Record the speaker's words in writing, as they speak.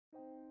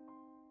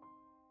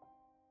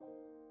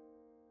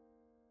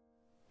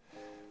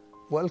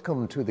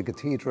Welcome to the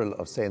Cathedral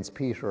of Saints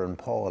Peter and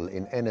Paul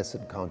in Ennis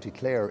in County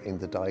Clare in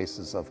the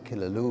Diocese of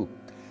Killaloe.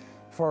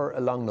 For a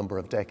long number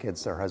of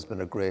decades there has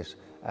been a great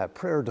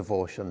prayer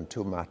devotion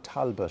to Matt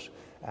Talbot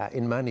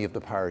in many of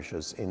the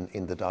parishes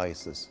in the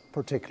diocese,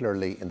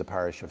 particularly in the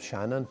parish of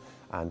Shannon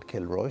and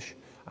Kilrush,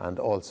 and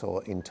also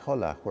in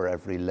Tulla, where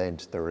every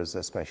Lent there is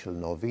a special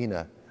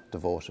novena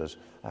devoted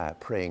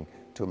praying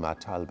to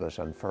Matt Talbot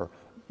and for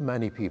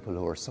many people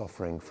who are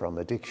suffering from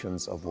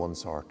addictions of one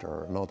sort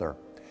or another.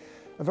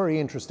 A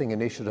very interesting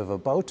initiative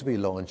about to be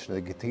launched in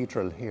the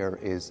cathedral here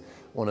is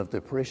one of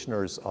the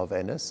parishioners of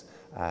Ennis,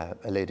 a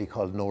lady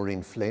called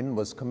Noreen Flynn,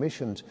 was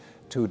commissioned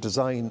to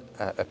design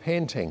a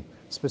painting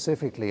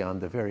specifically on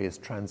the various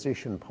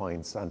transition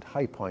points and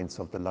high points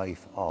of the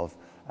life of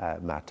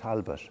Matt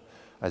Talbot.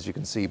 As you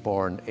can see,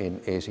 born in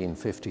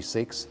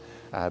 1856,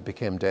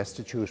 became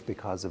destitute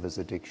because of his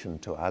addiction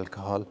to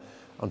alcohol.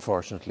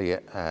 Unfortunately,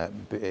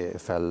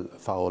 fell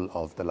foul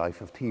of the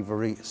life of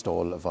thievery,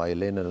 stole a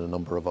violin and a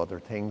number of other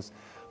things,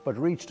 but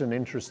reached an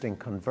interesting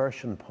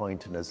conversion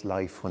point in his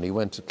life when he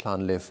went to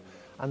Clonliffe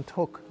and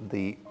took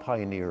the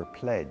Pioneer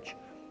Pledge.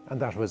 And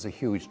that was a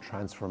huge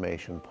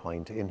transformation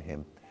point in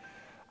him.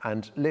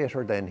 And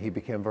later then he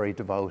became very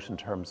devout in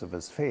terms of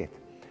his faith.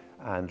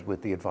 And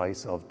with the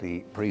advice of the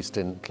priest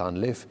in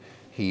Clonliffe,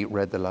 he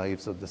read the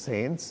lives of the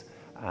saints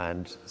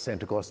and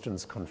St.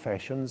 Augustine's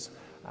Confessions,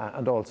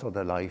 and also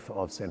the life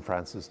of St.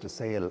 Francis de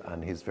Sales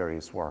and his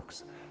various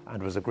works,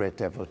 and was a great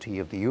devotee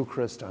of the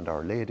Eucharist and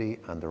Our Lady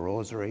and the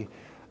Rosary,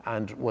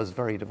 and was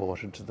very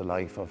devoted to the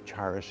life of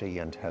charity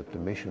and helped the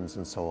missions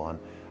and so on,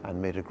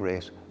 and made a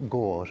great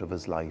go out of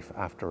his life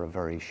after a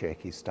very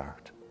shaky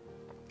start.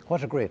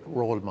 What a great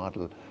role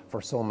model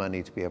for so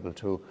many to be able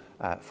to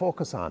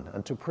focus on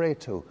and to pray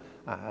to,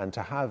 and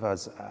to have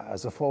as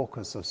a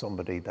focus of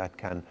somebody that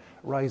can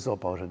rise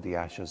up out of the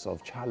ashes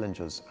of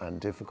challenges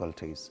and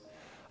difficulties.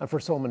 And for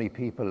so many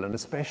people, and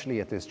especially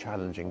at this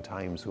challenging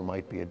times, who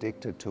might be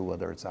addicted to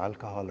whether it's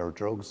alcohol or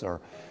drugs or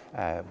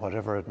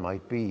whatever it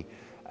might be,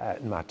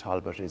 Matt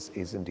Talbot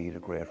is indeed a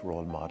great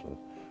role model.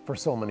 For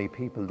so many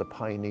people, the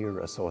Pioneer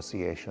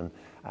Association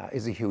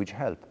is a huge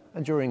help.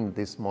 And during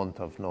this month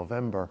of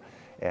November,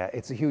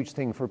 it's a huge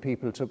thing for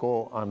people to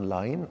go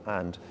online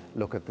and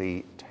look at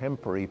the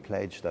temporary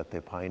pledge that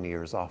the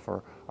Pioneers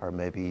offer, or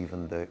maybe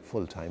even the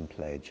full-time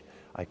pledge.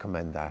 I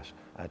commend that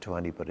to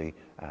anybody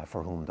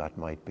for whom that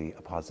might be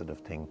a positive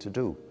thing to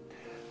do.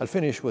 I'll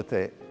finish with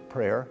a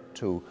prayer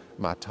to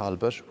Matt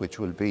Talbot, which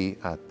will be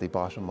at the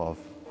bottom of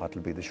what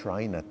will be the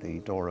shrine at the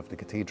door of the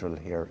cathedral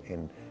here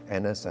in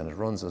Ennis, and it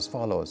runs as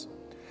follows.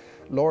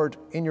 Lord,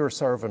 in your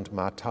servant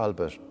Matt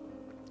Talbot,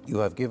 you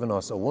have given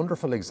us a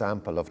wonderful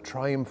example of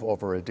triumph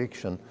over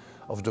addiction,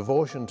 of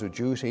devotion to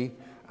duty,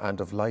 and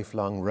of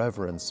lifelong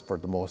reverence for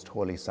the most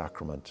holy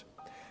sacrament.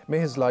 May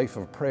his life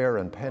of prayer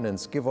and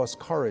penance give us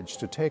courage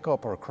to take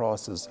up our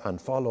crosses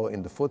and follow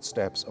in the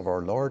footsteps of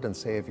our Lord and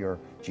Saviour,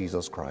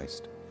 Jesus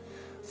Christ.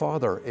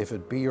 Father, if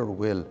it be your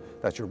will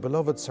that your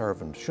beloved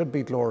servant should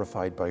be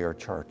glorified by your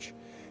church,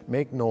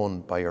 make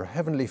known by your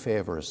heavenly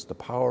favours the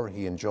power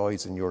he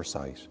enjoys in your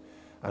sight.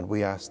 And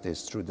we ask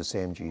this through the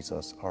same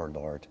Jesus our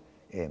Lord.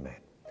 Amen.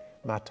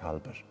 Matt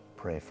Talbot,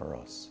 pray for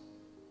us.